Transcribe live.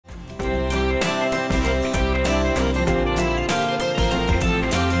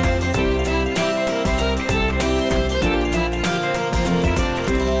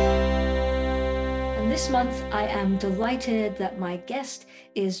delighted that my guest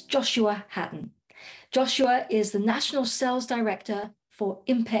is Joshua Hatton. Joshua is the National Sales Director for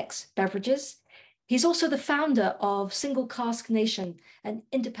Impex Beverages. He's also the founder of Single Cask Nation, an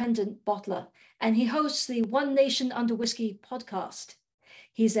independent bottler, and he hosts the One Nation Under Whiskey podcast.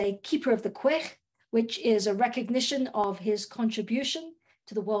 He's a keeper of the Quech, which is a recognition of his contribution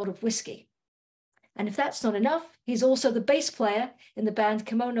to the world of whiskey. And if that's not enough, he's also the bass player in the band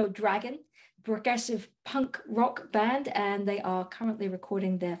Kimono Dragon, progressive punk rock band, and they are currently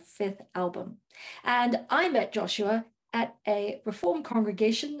recording their 5th album. And I met Joshua at a Reformed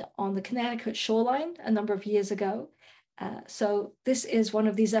congregation on the Connecticut shoreline a number of years ago. So this is one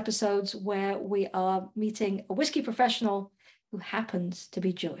of these episodes where we are meeting a whiskey professional who happens to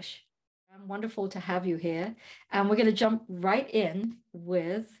be Jewish. Wonderful to have you here. And we're going to jump right in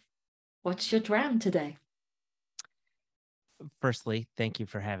with, what's your dram today? Firstly, thank you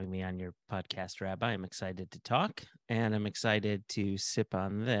for having me on your podcast, Rabbi. I'm excited to talk, and I'm excited to sip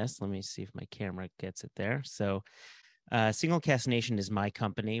on this. Let me see if my camera gets it there. So Single Cask Nation is my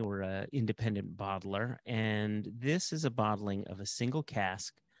company. We're an independent bottler, and this is a bottling of a single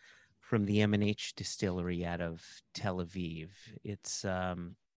cask from the M&H distillery out of Tel Aviv. It's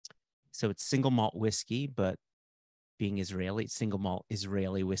single malt whiskey, but being Israeli, it's single malt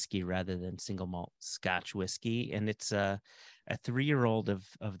Israeli whiskey rather than single malt Scotch whiskey. And it's a 3-year-old of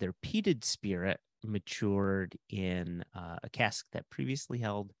their peated spirit matured in a cask that previously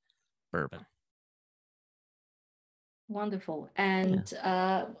held bourbon. Wonderful. And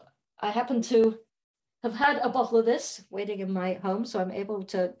I happen to have had a bottle of this waiting in my home, so I'm able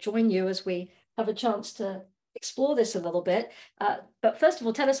to join you as we have a chance to explore this a little bit. But first of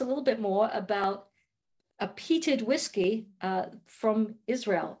all, tell us a little bit more about a peated whiskey from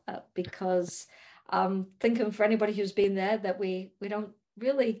Israel, because thinking for anybody who's been there that we don't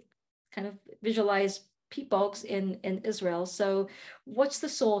really kind of visualize peat bogs in Israel. So what's the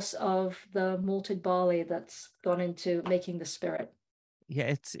source of the malted barley that's gone into making the spirit?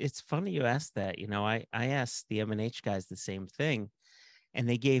 Yeah, it's funny you asked that. You know, I asked the M&H guys the same thing, and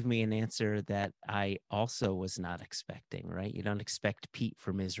they gave me an answer that I also was not expecting, right? You don't expect peat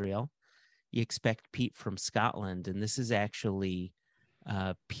from Israel. You expect peat from Scotland, and this is actually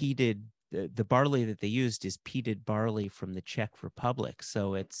peated. The barley that they used is peated barley from the Czech Republic.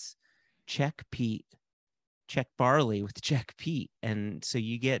 So it's Czech peat, Czech barley with Czech peat. And so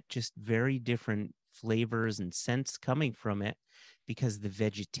you get just very different flavors and scents coming from it because the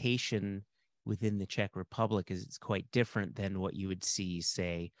vegetation within the Czech Republic is quite different than what you would see,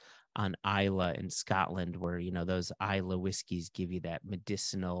 say, on Islay in Scotland, where, you know, those Islay whiskeys give you that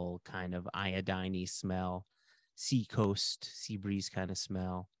medicinal kind of iodine-y smell, sea breeze kind of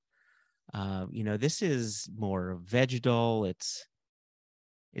smell. You know, this is more vegetal. It's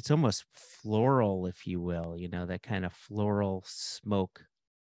almost floral, if you will, you know, that kind of floral smoke.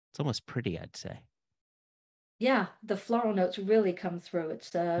 It's almost pretty, I'd say. Yeah, the floral notes really come through.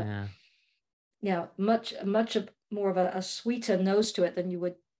 It's much more of a sweeter nose to it than you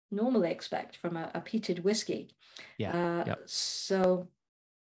would normally expect from a peated whiskey. So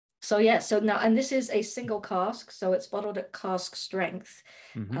now, and this is a single cask, so it's bottled at cask strength.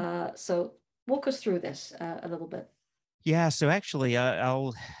 Mm-hmm. So walk us through this a little bit. Yeah, so actually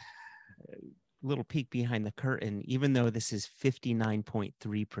I'll little peek behind the curtain. Even though this is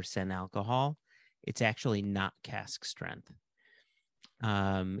 59.3% alcohol, it's actually not cask strength.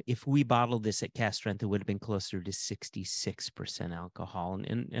 If we bottled this at cask strength, it would have been closer to 66% alcohol.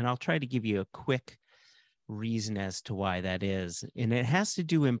 And I'll try to give you a quick reason as to why that is. And it has to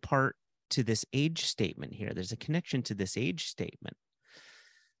do in part to this age statement here. There's a connection to this age statement.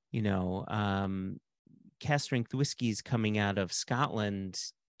 You know, cask strength whiskeys coming out of Scotland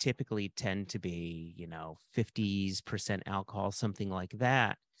typically tend to be, you know, 50% alcohol, something like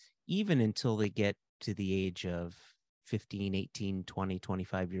that, even until they get to the age of 15, 18, 20,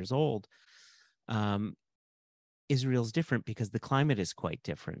 25 years old. Israel's different because the climate is quite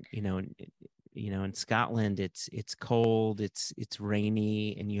different. You know, in Scotland, it's cold, it's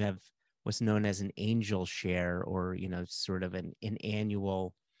rainy, and you have what's known as an angel share, or, you know, sort of an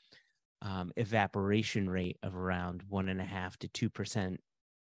annual evaporation rate of around 1.5 to 2%,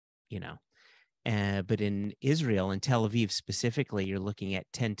 you know. But in Israel, in Tel Aviv specifically, you're looking at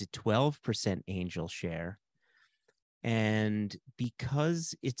 10 to 12% angel share. And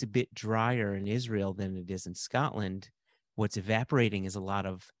because it's a bit drier in Israel than it is in Scotland, what's evaporating is a lot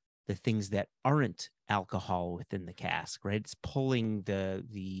of the things that aren't alcohol within the cask, right? It's pulling the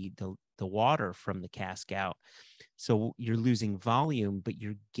water from the cask out. So you're losing volume, but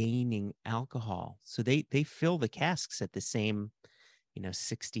you're gaining alcohol. So they fill the casks at the same, you know,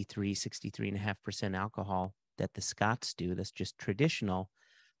 63.5% alcohol that the Scots do. That's just traditional.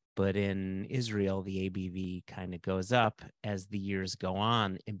 But in Israel, the ABV kind of goes up as the years go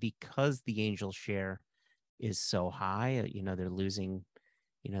on. And because the angel share is so high, they're losing,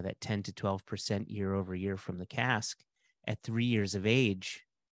 that 10 to 12% year over year from the cask at 3 years of age.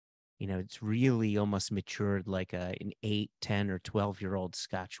 It's really almost matured like an 8, 10, or 12-year-old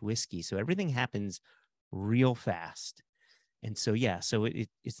Scotch whiskey. So everything happens real fast. And so, so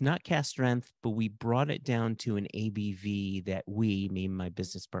it's not cask strength, but we brought it down to an ABV that me and my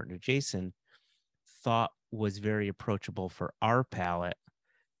business partner, Jason, thought was very approachable for our palate,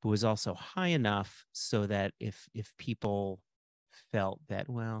 but was also high enough so that if people felt that,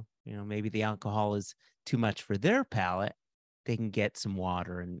 well, maybe the alcohol is too much for their palate, they can get some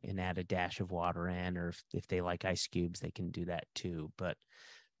water and add a dash of water in, or if they like ice cubes, they can do that too. But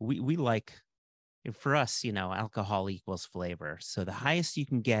we like, for us, alcohol equals flavor. So the highest you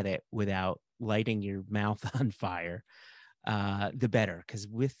can get it without lighting your mouth on fire, the better, because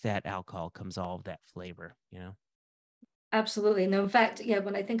with that alcohol comes all of that flavor, Absolutely. No, in fact,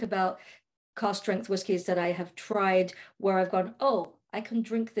 when I think about cask strength whiskeys that I have tried where I've gone, oh, I can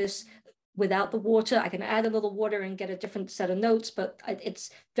drink this without the water. I can add a little water and get a different set of notes, but it's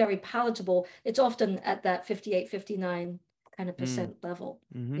very palatable. It's often at that 58, 59 kind of percent level.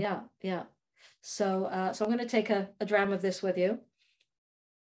 Mm-hmm. Yeah, yeah. So I'm going to take a dram of this with you.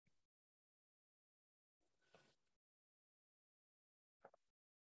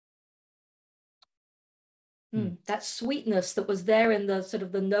 That sweetness that was there in the sort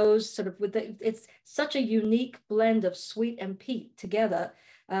of the nose, sort of it's such a unique blend of sweet and peat together,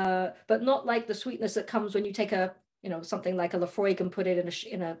 but not like the sweetness that comes when you take something like a Lafroig and put it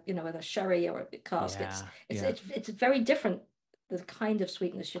in a sherry or a cask. It's very different, the kind of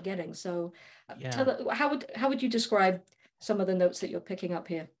sweetness you're getting. So how would you describe some of the notes that you're picking up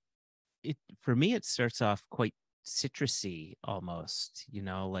here? For me, it starts off quite citrusy almost,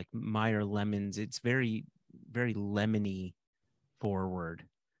 like Meyer lemons. It's very, very lemony forward.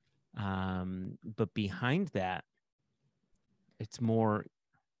 But behind that, it's more,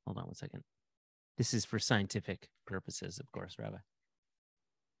 hold on one second. This is for scientific purposes, of course, Rabbi.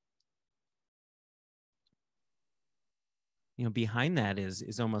 Behind that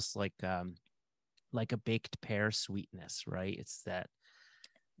is almost like a baked pear sweetness, right? It's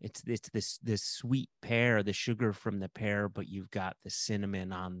this sweet pear, the sugar from the pear, but you've got the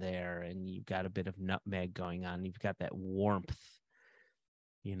cinnamon on there, and you've got a bit of nutmeg going on. You've got that warmth.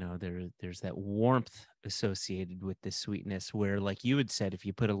 There's that warmth associated with this sweetness, where, like you had said, if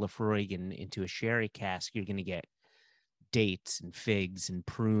you put a Lafroig into a sherry cask, you're going to get dates and figs and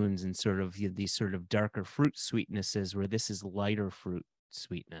prunes and sort of these sort of darker fruit sweetnesses, where this is lighter fruit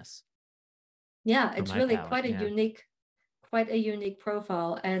sweetness. Yeah, it's really quite a unique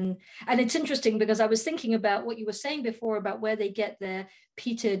profile. And it's interesting because I was thinking about what you were saying before about where they get their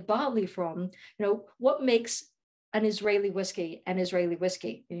peated barley from. What makes an Israeli whiskey an Israeli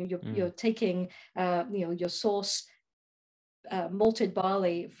whiskey? You're taking your source malted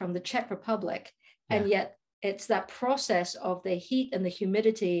barley from the Czech Republic, and yet it's that process of the heat and the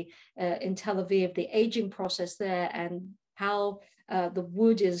humidity in Tel Aviv, the aging process there, and how the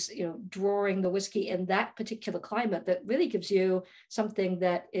wood is, drawing the whiskey in that particular climate, that really gives you something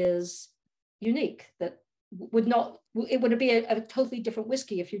that is unique, that would be a totally different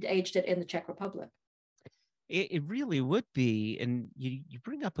whiskey if you'd aged it in the Czech Republic. It really would be. And you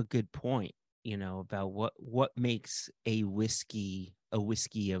bring up a good point, about what makes a whiskey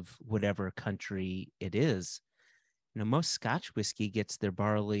of whatever country it is. Most Scotch whiskey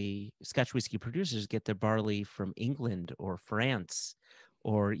producers get their barley from England or France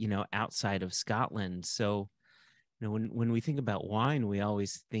or, outside of Scotland. So, when we think about wine, we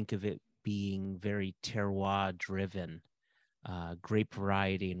always think of it being very terroir driven, grape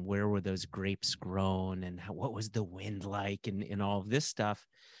variety, and where were those grapes grown, and what was the wind like, and all of this stuff.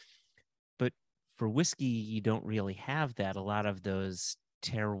 But for whiskey, you don't really have that. A lot of those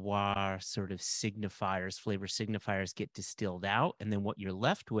terroir sort of signifiers, flavor signifiers, get distilled out, and then what you're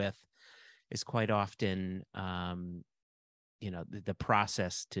left with is quite often the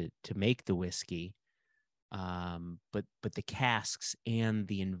process to make the whiskey, but the casks and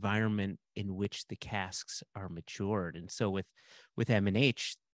the environment in which the casks are matured. And so with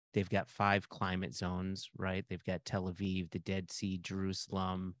M&H, they've got 5 climate zones, right? They've got Tel Aviv, the Dead Sea,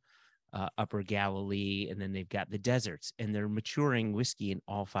 Jerusalem, Upper Galilee, and then they've got the deserts, and they're maturing whiskey in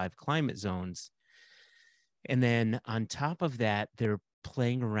all 5 climate zones. And then on top of that, they're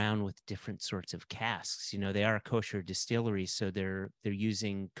playing around with different sorts of casks. They are a kosher distillery, so they're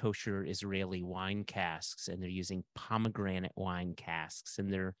using kosher Israeli wine casks, and they're using pomegranate wine casks,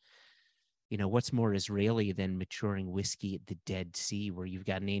 and they're what's more Israeli than maturing whiskey at the Dead Sea, where you've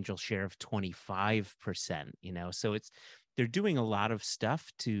got an angel share of 25%, So they're doing a lot of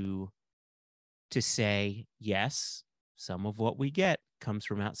stuff to say, yes, some of what we get comes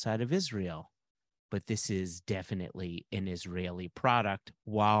from outside of Israel, but this is definitely an Israeli product,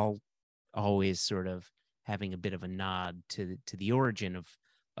 while always sort of having a bit of a nod to the origin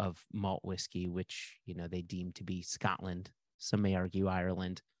of malt whiskey, which they deem to be Scotland. Some may argue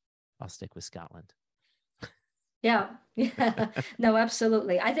Ireland. I'll stick with Scotland. Yeah, yeah, no,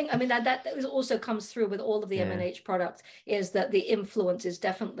 absolutely. I mean, that also comes through with all of the Yeah. M&H products, is that the influence is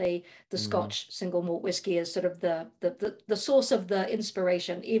definitely the Scotch single malt whiskey is sort of the source of the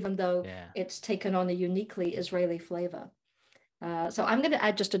inspiration, even though Yeah. it's taken on a uniquely Israeli flavor. So I'm going to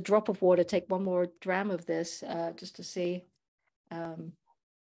add just a drop of water, take one more dram of this, just to see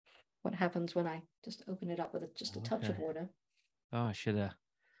what happens when I just open it up with just a touch of water. Oh, I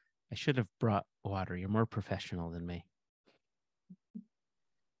should have brought water. You're more professional than me.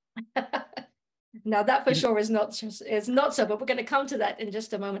 Now that for sure is not so, but we're going to come to that in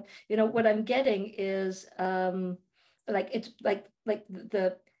just a moment. What I'm getting is it's like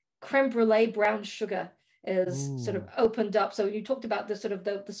the creme brulee brown sugar is sort of opened up. So you talked about the sort of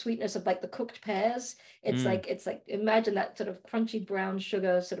the sweetness of like the cooked pears. It's like imagine that sort of crunchy brown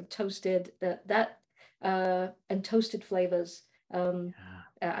sugar, sort of toasted, and toasted flavors.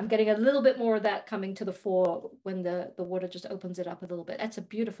 I'm getting a little bit more of that coming to the fore when the water just opens it up a little bit. That's a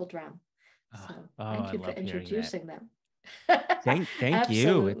beautiful dram. So thank you for introducing them. Thank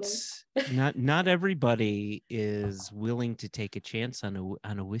you. It's not everybody is willing to take a chance on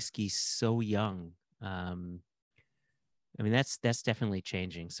a whiskey so young. I mean, that's definitely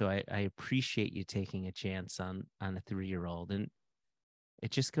changing. So I appreciate you taking a chance on a 3-year-old, and it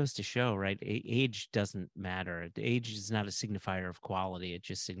just goes to show, right? Age doesn't matter. Age is not a signifier of quality. It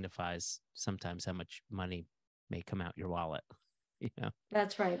just signifies sometimes how much money may come out your wallet.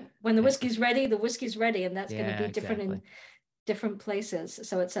 That's right. When the whiskey's ready, and that's going to be different in different places.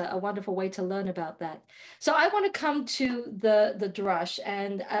 So it's a wonderful way to learn about that. So I want to come to the Drash,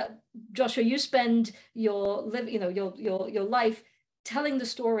 and Joshua, you spend your life telling the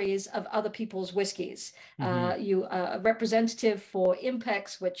stories of other people's whiskeys. You are a representative for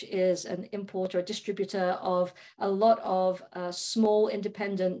Impex, which is an importer, a distributor of a lot of small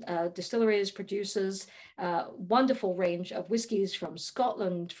independent distilleries, producers, wonderful range of whiskeys from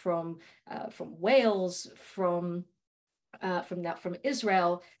Scotland, from Wales, from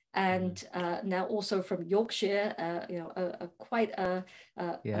Israel, and now also from Yorkshire. Quite an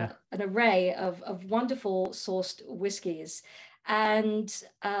array of wonderful sourced whiskies. And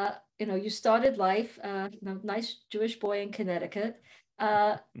you started life, nice Jewish boy in Connecticut.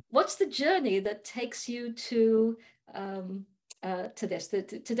 What's the journey that takes you to this?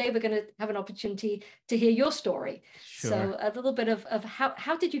 Today we're going to have an opportunity to hear your story. Sure. So a little bit of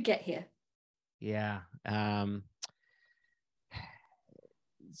how did you get here? Yeah.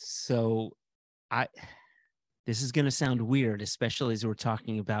 So this is going to sound weird, especially as we're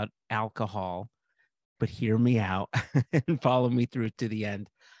talking about alcohol, but hear me out and follow me through to the end.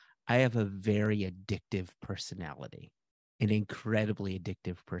 I have a very addictive personality, an incredibly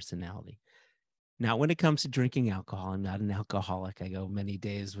addictive personality. Now, when it comes to drinking alcohol, I'm not an alcoholic. I go many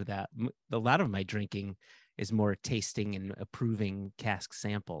days without. A lot of my drinking is more tasting and approving cask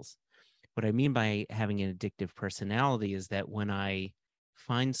samples. What I mean by having an addictive personality is that when I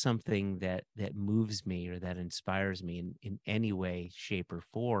find something that moves me or that inspires me in any way, shape, or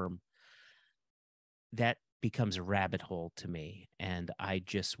form, that becomes a rabbit hole to me, and I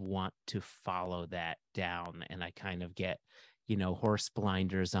just want to follow that down, and I kind of get horse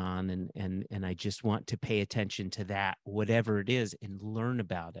blinders on, and I just want to pay attention to that, whatever it is, and learn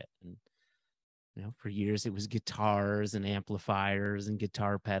about it. And for years it was guitars and amplifiers and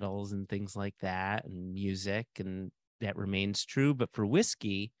guitar pedals and things like that, and music, and that remains true. But for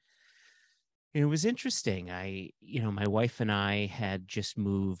whiskey, it was interesting. My wife and I had just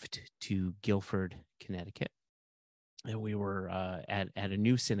moved to Guilford, Connecticut, and we were at a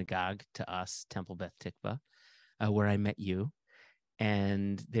new synagogue to us, Temple Beth Tikva, where I met you.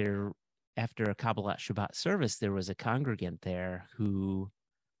 And there, after a Kabbalat Shabbat service, there was a congregant there who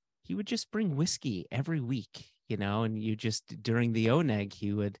he would just bring whiskey every week, and you just during the oneg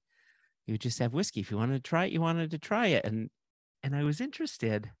he would just have whiskey. If you wanted to try it, you wanted to try it, and I was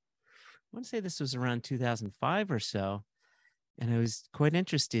interested. I want to say this was around 2005 or so, and I was quite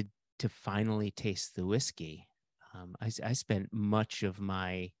interested to finally taste the whiskey. I spent much of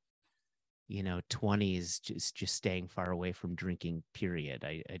my 20s just staying far away from drinking, period.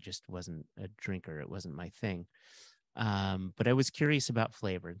 I just wasn't a drinker. It wasn't my thing. But I was curious about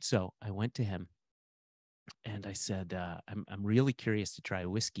flavor. And so I went to him and I said, I'm really curious to try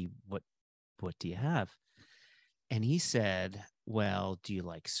whiskey. What do you have? And he said, well, do you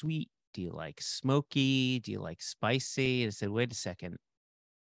like sweet? Do you like smoky? Do you like spicy? And I said, wait a second.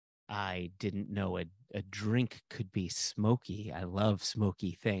 I didn't know a drink could be smoky. I love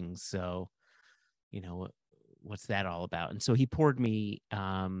smoky things. So, what's that all about? And so he poured me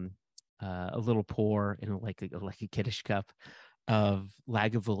a little pour in like a kiddish cup of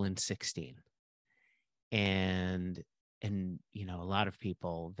Lagavulin 16. And a lot of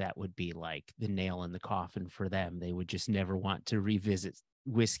people, that would be like the nail in the coffin for them. They would just never want to revisit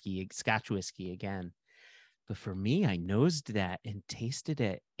Scotch whiskey again. But for me, I nosed that and tasted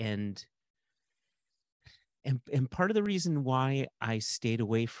it, and part of the reason why I stayed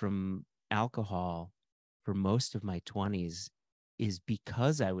away from alcohol for most of my 20s is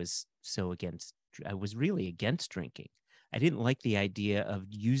because I was really against drinking. I didn't like the idea of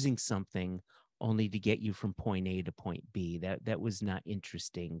using something only to get you from point A to point B. That was not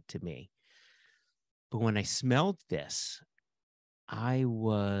interesting to me. But when I smelled this, I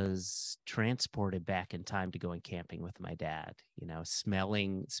was transported back in time to going camping with my dad,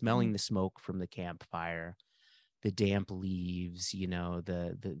 smelling the smoke from the campfire, the damp leaves,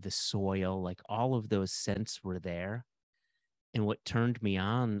 the soil, like all of those scents were there. And what turned me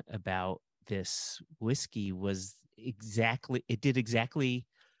on about this whiskey was it did exactly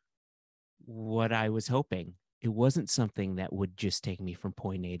what I was hoping. It wasn't something that would just take me from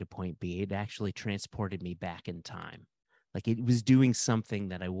point A to point B. It actually transported me back in time. Like it was doing something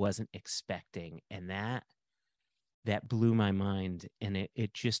that I wasn't expecting. And that blew my mind, and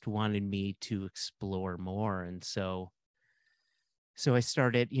it just wanted me to explore more. And so I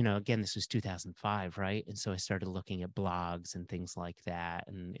started, again, this was 2005, right? And so I started looking at blogs and things like that.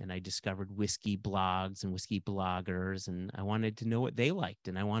 And I discovered whiskey blogs and whiskey bloggers, and I wanted to know what they liked,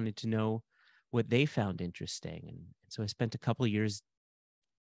 and I wanted to know what they found interesting. And so I spent a couple of years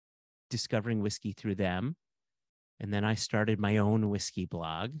discovering whiskey through them. And then I started my own whiskey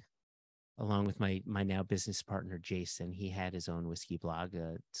blog along with my now business partner, Jason. He had his own whiskey blog,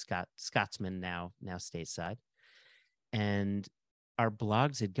 Scotsman, now stateside. And our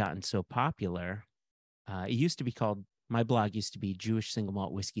blogs had gotten so popular. My blog used to be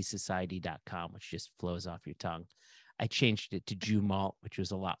JewishSingleMaltWhiskeySociety.com, which just flows off your tongue. I changed it to Jew Malt, which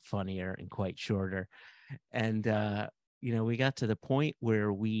was a lot funnier and quite shorter. And, we got to the point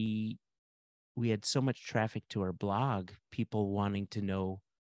where we had so much traffic to our blog, people wanting to know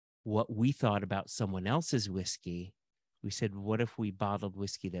what we thought about someone else's whiskey. We said, what if we bottled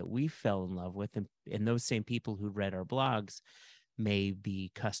whiskey that we fell in love with? And those same people who read our blogs may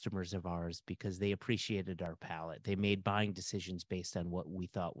be customers of ours because they appreciated our palate. They made buying decisions based on what we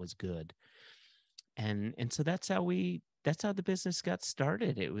thought was good. And so that's how the business got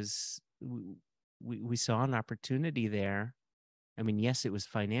started. It was, we saw an opportunity there. I mean, yes, it was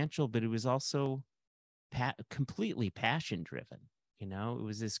financial, but it was also completely passion driven. It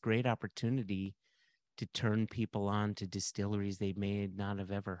was this great opportunity to turn people on to distilleries they may not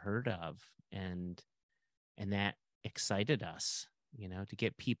have ever heard of. And that excited us, to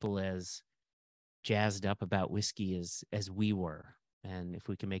get people as jazzed up about whiskey as we were. And if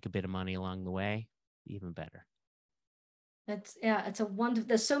we can make a bit of money along the way, even better. It's a wonderful,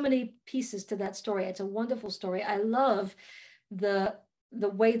 there's so many pieces to that story. It's a wonderful story. I love the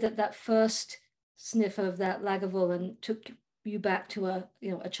way that first sniff of that Lagavulin took you back to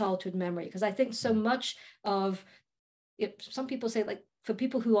a childhood memory, because I think so much of it, some people say, like, for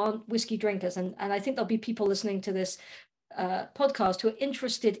people who aren't whiskey drinkers, and I think there'll be people listening to this podcast who are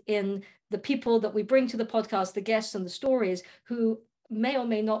interested in the people that we bring to the podcast, the guests and the stories, who may or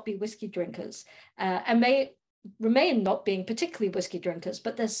may not be whiskey drinkers, and may remain not being particularly whiskey drinkers,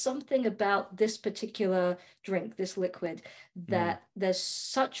 but there's something about this particular drink, this liquid, that there's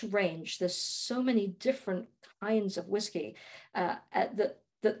such range, there's so many different kinds of whiskey, that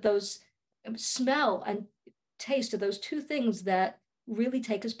those smell and taste are those two things that really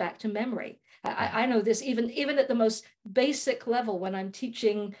take us back to memory. I know this even at the most basic level when I'm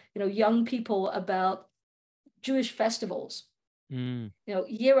teaching young people about Jewish festivals.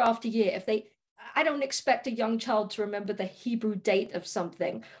 Year after year, I don't expect a young child to remember the Hebrew date of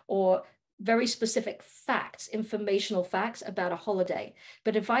something or very specific facts, informational facts about a holiday.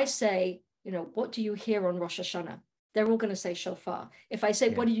 But if I say, what do you hear on Rosh Hashanah? They're all going to say shofar. If I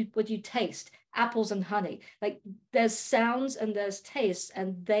say, what do you taste? Apples and honey. Like, there's sounds and there's tastes,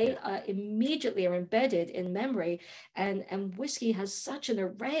 and they are embedded in memory. And whiskey has such an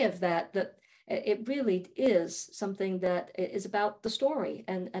array of that it really is something that is about the story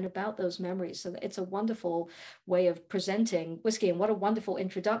and about those memories. So it's a wonderful way of presenting whiskey, and what a wonderful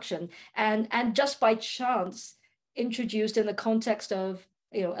introduction. And just by chance, introduced in the context of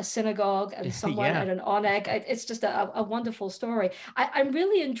a synagogue and someone Yeah, at an oneg. It's just a wonderful story. I'm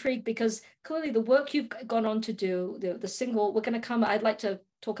really intrigued because clearly the work you've gone on to do, the single, we're going to come, I'd like to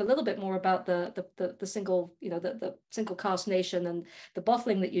talk a little bit more about the single, the single cask nation and the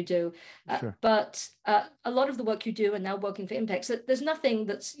bottling that you do. sure. But a lot of the work you do, and now working for Impex, there's nothing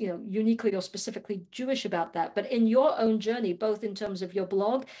that's uniquely or specifically Jewish about that. But in your own journey, both in terms of your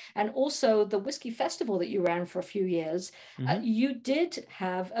blog and also the whiskey festival that you ran for a few years, Hmm. you did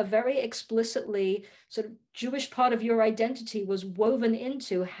have a very explicitly sort of Jewish part of your identity was woven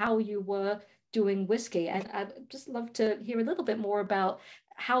into how you were doing whiskey. And I'd just love to hear a little bit more about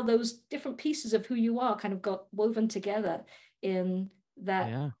how those different pieces of who you are kind of got woven together in that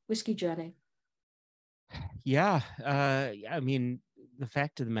Yeah. whiskey journey. Yeah. I mean, the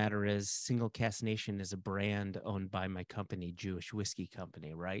fact of the matter is, Single Cask Nation is a brand owned by my company, Jewish Whiskey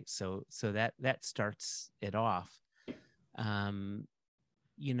Company, right? So that starts it off. Um,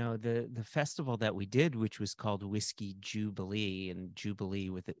 the festival that we did, which was called Whiskey Jubilee, and Jubilee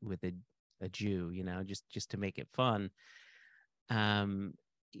with a Jew, just to make it fun. Um,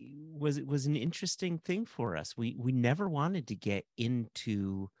 was an interesting thing for us. We never wanted to get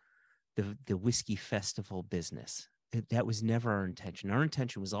into the whiskey festival business. That was never our intention. Our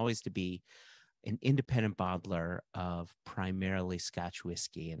intention was always to be an independent bottler of primarily Scotch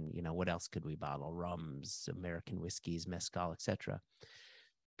whiskey, and what else could we bottle? Rums, American whiskeys, mezcal, etc.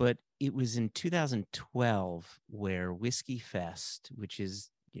 But it was in 2012 where Whiskey Fest, which is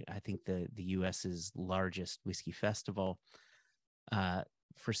I think the US's largest whiskey festival, uh,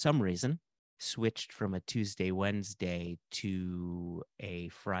 for some reason switched from a Tuesday, Wednesday to a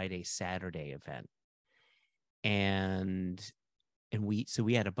Friday, Saturday event. And we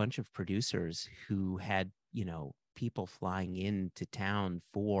had a bunch of producers who had, people flying into town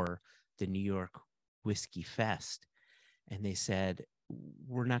for the New York Whiskey Fest. And they said,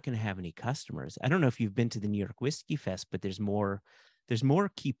 we're not going to have any customers. I don't know if you've been to the New York Whiskey Fest, but there's more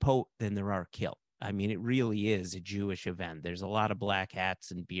kippot than there are kilt. I mean, it really is a Jewish event. There's a lot of black hats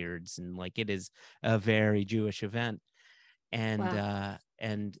and beards, and like it is a very Jewish event. And Wow.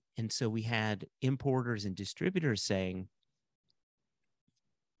 and so we had importers and distributors saying,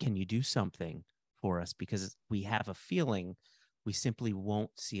 "Can you do something for us? Because we have a feeling we simply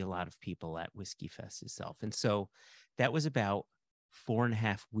won't see a lot of people at Whiskey Fest itself." And so that was about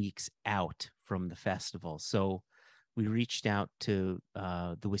 4.5 weeks out from the festival. So we reached out to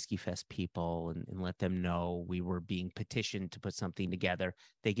the Whiskey Fest people and let them know we were being petitioned to put something together.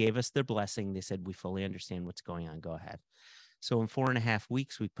 They gave us their blessing. They said, we fully understand what's going on. Go ahead. So in 4.5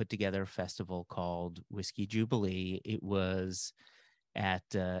 weeks, we put together a festival called Whiskey Jubilee. It was at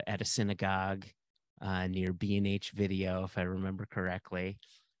a synagogue near B&H Video, if I remember correctly,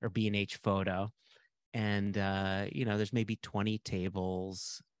 or B&H Photo. And there's maybe 20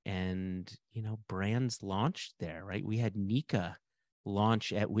 tables, and brands launched there, right? We had Nika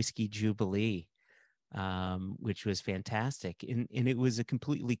launch at Whiskey Jubilee, which was fantastic, and it was a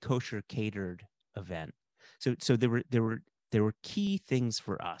completely kosher catered event. So there were key things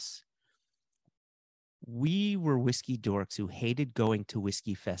for us. We were whiskey dorks who hated going to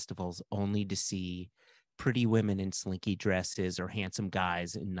whiskey festivals only to see pretty women in slinky dresses or handsome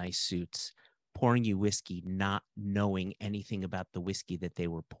guys in nice suits pouring you whiskey, not knowing anything about the whiskey that they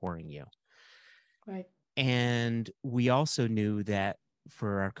were pouring you. Right. And we also knew that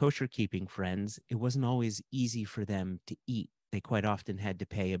for our kosher keeping friends, it wasn't always easy for them to eat. They quite often had to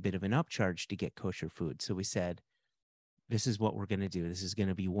pay a bit of an upcharge to get kosher food. So we said, this is what we're going to do. This is going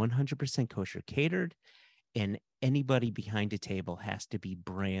to be 100% kosher catered, and anybody behind a table has to be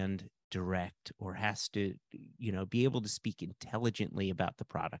brand direct or has to, be able to speak intelligently about the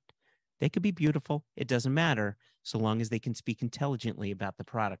product. They could be beautiful. It doesn't matter so long as they can speak intelligently about the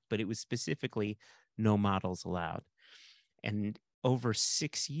product. But it was specifically no models allowed. And over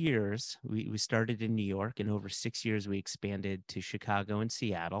 6 years, we started in New York, and over 6 years, we expanded to Chicago and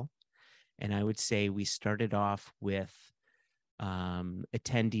Seattle. And I would say we started off with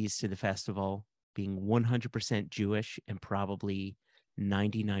attendees to the festival being 100% Jewish and probably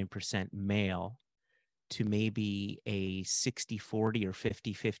 99% male, to maybe a 60-40 or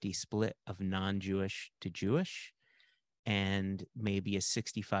 50-50 split of non-Jewish to Jewish, and maybe a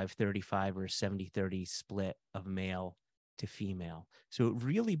 65-35 or 70-30 split of male to female. So it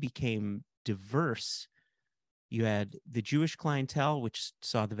really became diverse. You had the Jewish clientele, which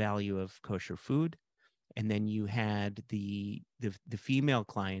saw the value of kosher food, And then you had the female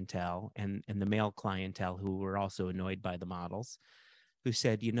clientele and the male clientele who were also annoyed by the models, who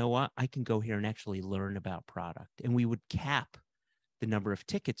said, you know what, I can go here and actually learn about product. And we would cap the number of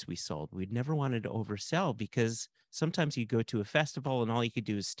tickets we sold. We'd never wanted to oversell, because sometimes you go to a festival and all you could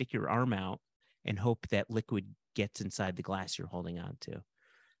do is stick your arm out and hope that liquid gets inside the glass you're holding on to.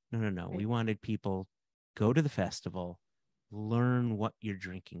 No. We wanted people go to the festival, learn what you're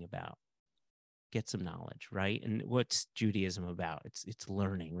drinking about, get some knowledge, right? And what's Judaism about? It's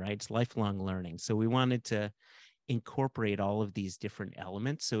learning, right? It's lifelong learning. So we wanted to incorporate all of these different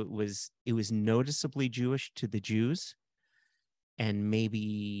elements. So it was noticeably Jewish to the Jews, and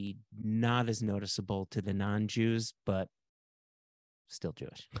maybe not as noticeable to the non-Jews, but still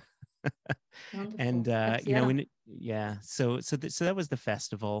Jewish. And you know, so that was the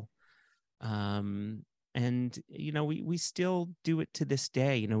festival. And you know, we still do it to this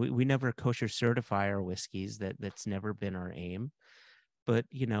day. You know, we never kosher certify our whiskeys. That's never been our aim. But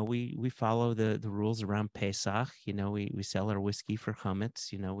you know, we follow the rules around Pesach. You know, we sell our whiskey for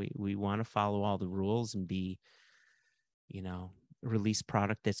chametz. You know, we want to follow all the rules and be, you know, release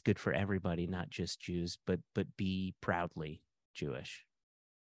product that's good for everybody, not just Jews, but be proudly Jewish.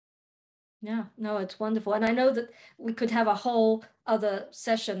 Yeah, no, it's wonderful. And I know that we could have a whole other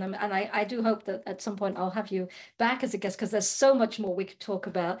session. And I do hope that at some point I'll have you back as a guest, because there's so much more we could talk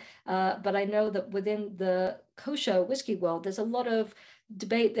about. But I know that within the kosher whiskey world, there's a lot of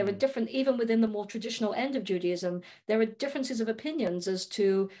debate. There are different, even within the more traditional end of Judaism, there are differences of opinions as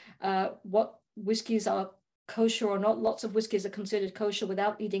to what whiskeys are kosher or not. Lots of whiskeys are considered kosher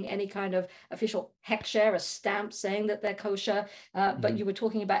without needing any kind of official hechsher, a stamp saying that they're kosher. But you were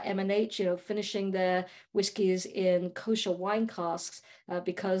talking about M&H, you know, finishing their whiskeys in kosher wine casks,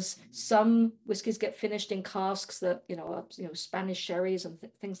 because some whiskeys get finished in casks that, you know, Spanish sherries and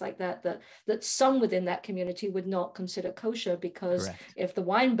things like that, that some within that community would not consider kosher, because Correct. if the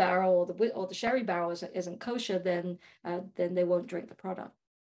wine barrel or the sherry barrel isn't kosher, then they won't drink the product.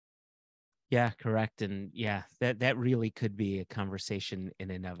 Yeah, correct. And yeah, that really could be a conversation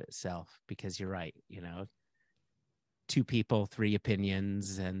in and of itself, because you're right, you know, two people, three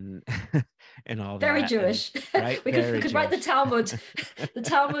opinions, and and all Very that. Jewish. And, right? we Very could Jewish. write the Talmud, the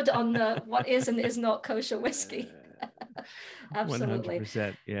Talmud on what is and is not kosher whiskey. Absolutely.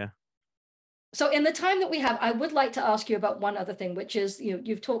 100%. Yeah. So in the time that we have, I would like to ask you about one other thing, which is, you know,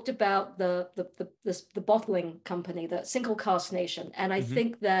 you've talked about the bottling company, the Single Cask Nation, and I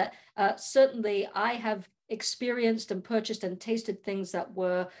think that certainly I have experienced and purchased and tasted things that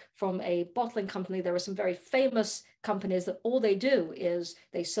were from a bottling company. There are some very famous companies that all they do is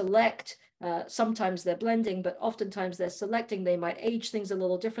they select. Sometimes they're blending, but oftentimes they're selecting. They might age things a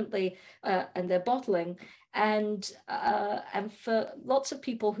little differently, and they're bottling. And for lots of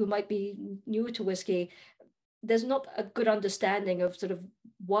people who might be newer to whiskey, there's not a good understanding of sort of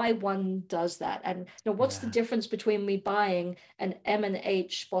why one does that. And you know, what's the difference between me buying an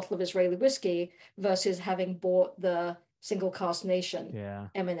M&H bottle of Israeli whiskey versus having bought the Single Cask Nation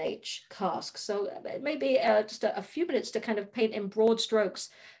M&H cask. So maybe just a few minutes to kind of paint in broad strokes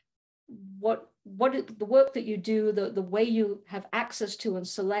what the work that you do, the way you have access to and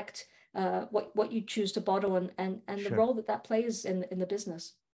select what you choose to bottle, and the role that plays in the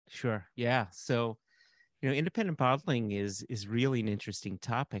business. Sure. Yeah. So, you know, independent bottling is really an interesting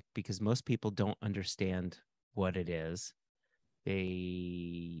topic, because most people don't understand what it is.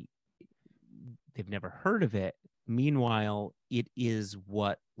 They've never heard of it. Meanwhile, it is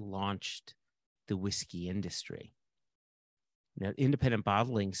what launched the whiskey industry. Now, independent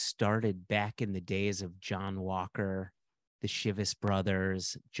bottling started back in the days of John Walker, the Chivas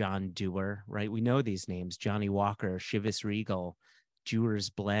brothers, John Dewar, right? We know these names: Johnny Walker, Chivas Regal, Dewar's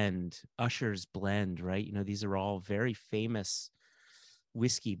Blend, Usher's Blend, right? You know, these are all very famous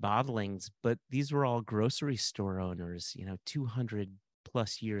whiskey bottlings, but these were all grocery store owners, you know, 200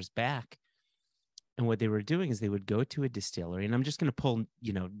 plus years back. And what they were doing is they would go to a distillery, and I'm just going to pull,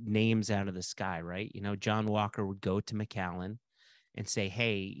 you know, names out of the sky, right? You know, John Walker would go to Macallan and say,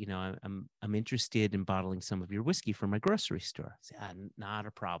 hey, you know, I'm interested in bottling some of your whiskey for my grocery store. I say, not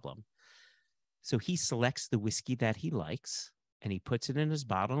a problem. So he selects the whiskey that he likes, and he puts it in his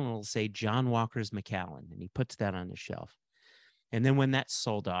bottle, and it'll say John Walker's Macallan, and he puts that on his shelf. And then when that's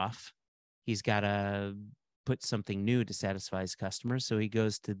sold off, he's got to put something new to satisfy his customers. So he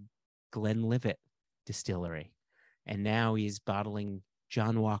goes to Glenlivet Distillery, and now he's bottling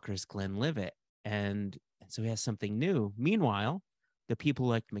John Walker's Glenlivet, and so he has something new. Meanwhile, the people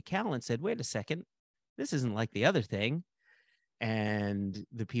like Macallan said, wait a second, this isn't like the other thing. And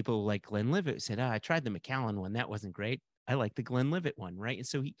the people like Glenlivet said, I tried the Macallan one, that wasn't great. I like the Glenlivet one, right? And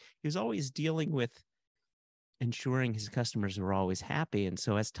so he was always dealing with ensuring his customers were always happy. And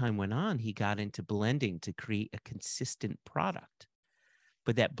so as time went on, he got into blending to create a consistent product.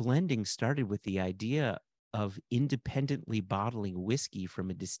 But that blending started with the idea of independently bottling whiskey from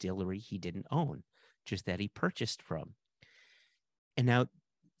a distillery he didn't own, just that he purchased from. And now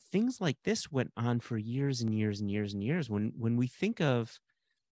things like this went on for years and years and years and years. When we think of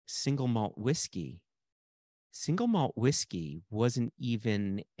single malt whiskey, single malt whiskey wasn't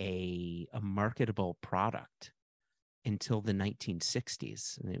even a marketable product until the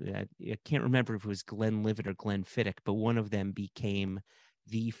 1960s. I can't remember if it was Glenlivet or Glenfiddich, but one of them became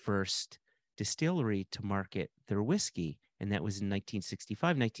the first distillery to market their whiskey. And that was in 1965,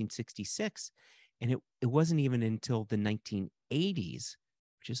 1966. And it wasn't even until the 1980s,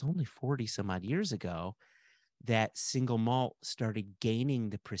 which is only 40 some odd years ago, that single malt started gaining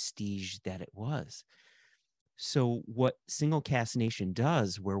the prestige that it was. So what Single Cask Nation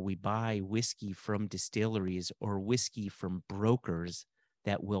does, where we buy whiskey from distilleries or whiskey from brokers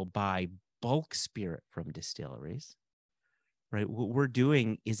that will buy bulk spirit from distilleries, right? What we're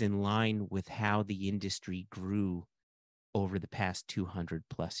doing is in line with how the industry grew over the past 200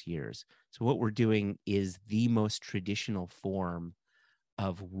 plus years. So what we're doing is the most traditional form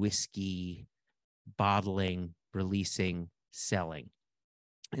of whiskey bottling, releasing, selling.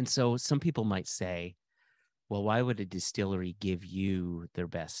 And so some people might say, well, why would a distillery give you their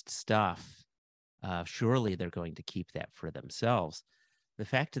best stuff? Surely they're going to keep that for themselves. The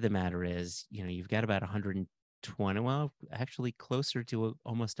fact of the matter is, you've got about 120, well, actually closer to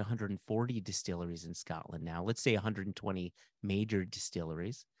almost 140 distilleries in Scotland now. Let's say 120 major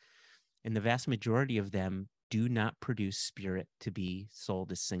distilleries. And the vast majority of them do not produce spirit to be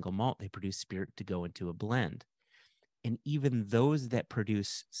sold as single malt. They produce spirit to go into a blend. And even those that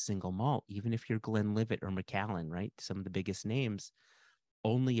produce single malt, even if you're Glenlivet or Macallan, right, some of the biggest names,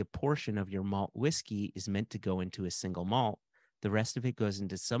 only a portion of your malt whiskey is meant to go into a single malt. The rest of it goes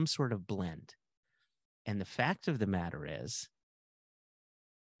into some sort of blend. And the fact of the matter is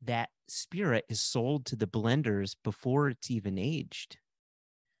that spirit is sold to the blenders before it's even aged.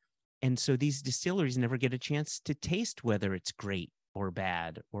 And so these distilleries never get a chance to taste whether it's great or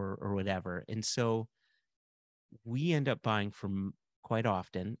bad or whatever. And so we end up buying from quite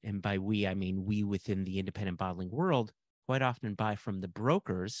often, and by we, I mean we within the independent bottling world, quite often buy from the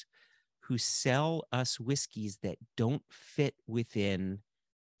brokers who sell us whiskeys that don't fit within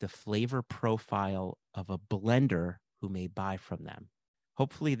the flavor profile of a blender who may buy from them.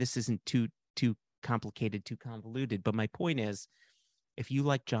 Hopefully this isn't too complicated, too convoluted, but my point is, if you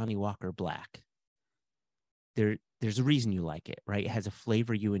like Johnny Walker Black, there's a reason you like it, right? It has a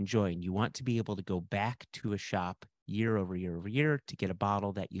flavor you enjoy, and you want to be able to go back to a shop year over year over year to get a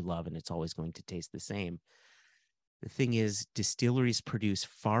bottle that you love, and it's always going to taste the same. The thing is, distilleries produce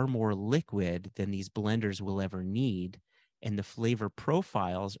far more liquid than these blenders will ever need, and the flavor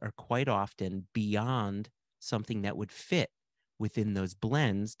profiles are quite often beyond something that would fit within those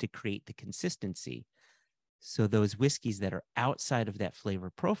blends to create the consistency. So those whiskeys that are outside of that flavor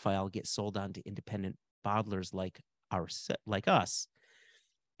profile get sold on to independent bottlers like us.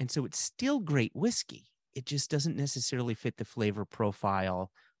 And so it's still great whiskey. It just doesn't necessarily fit the flavor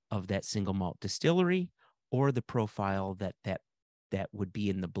profile of that single malt distillery or the profile that would be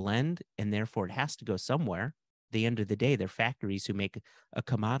in the blend. And therefore it has to go somewhere. At the end of the day, they're factories who make a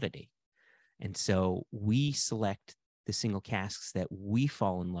commodity. And so we select the single casks that we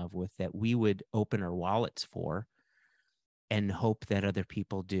fall in love with, that we would open our wallets for, and hope that other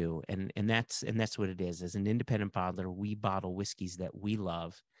people do. And that's what it is. As an independent bottler, we bottle whiskeys that we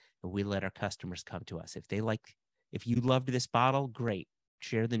love, and we let our customers come to us. If you loved this bottle, great.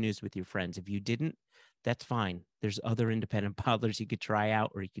 Share the news with your friends. If you didn't, that's fine. There's other independent bottlers you could try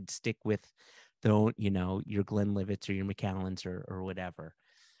out, or you could stick with your Glenlivets or your Macallans or whatever.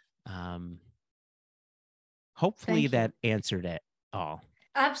 Hopefully that answered it all.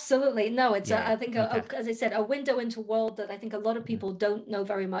 Absolutely. No, it's, Yeah. I think, as I said, a window into a world that I think a lot of people don't know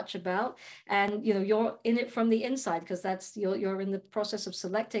very much about. And, you're in it from the inside, because that's, you're in the process of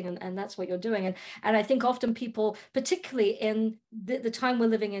selecting, and that's what you're doing. And I think often people, particularly in the time we're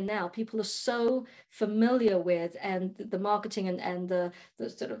living in now, people are so familiar with, and the marketing and the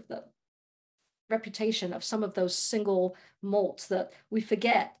sort of the reputation of some of those single malts, that we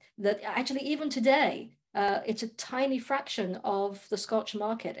forget that actually even today, it's a tiny fraction of the Scotch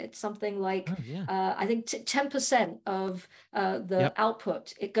market. It's something like, I think 10% of the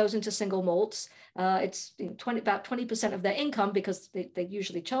output, it goes into single malts. It's about 20% of their income, because they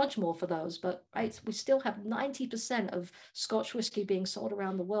usually charge more for those. But right, we still have 90% of Scotch whiskey being sold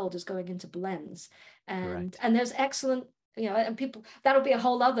around the world is going into blends. And there's excellent you know, and people, that'll be a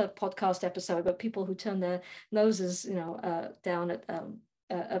whole other podcast episode, but people who turn their noses, you know, down at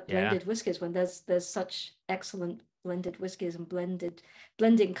Yeah. blended whiskies when there's such excellent blended whiskies and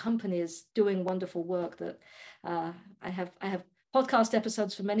blending companies doing wonderful work that I have podcast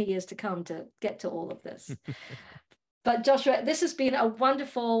episodes for many years to come to get to all of this. But Joshua, this has been a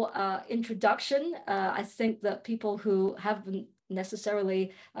wonderful introduction. I think that people who haven't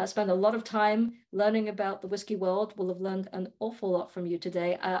necessarily spent a lot of time learning about the whiskey world will have learned an awful lot from you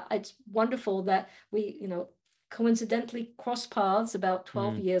today. It's wonderful that we, you know, coincidentally crossed paths about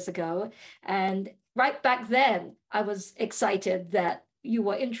 12 years ago. And right back then, I was excited that you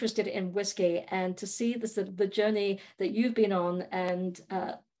were interested in whiskey, and to see the journey that you've been on and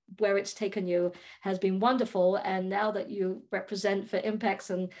where it's taken you has been wonderful. And now that you represent for Impex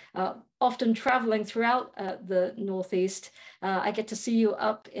and often traveling throughout the Northeast, I get to see you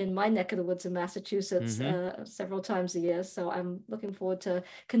up in my neck of the woods in Massachusetts several times a year. So I'm looking forward to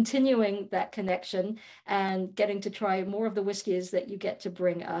continuing that connection and getting to try more of the whiskeys that you get to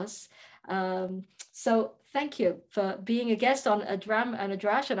bring us. So thank you for being a guest on A Dram and a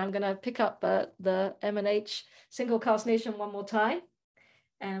Drash. And I'm going to pick up the M&H Single Cask Nation one more time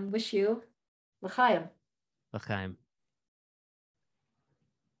and wish you l'chaim. L'chaim.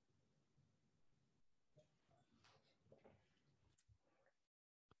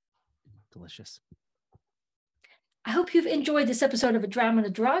 Delicious. I hope you've enjoyed this episode of A Dram and a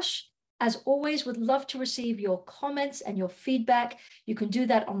Drash. As always, would love to receive your comments and your feedback. You can do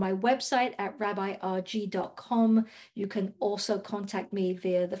that on my website at rabbirg.com. You can also contact me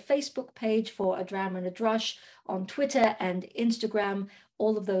via the Facebook page for A Dram and a Drash, on Twitter and Instagram.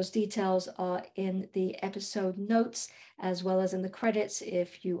 All of those details are in the episode notes, as well as in the credits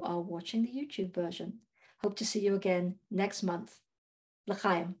if you are watching the YouTube version. Hope to see you again next month.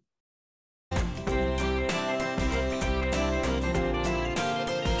 L'chaim.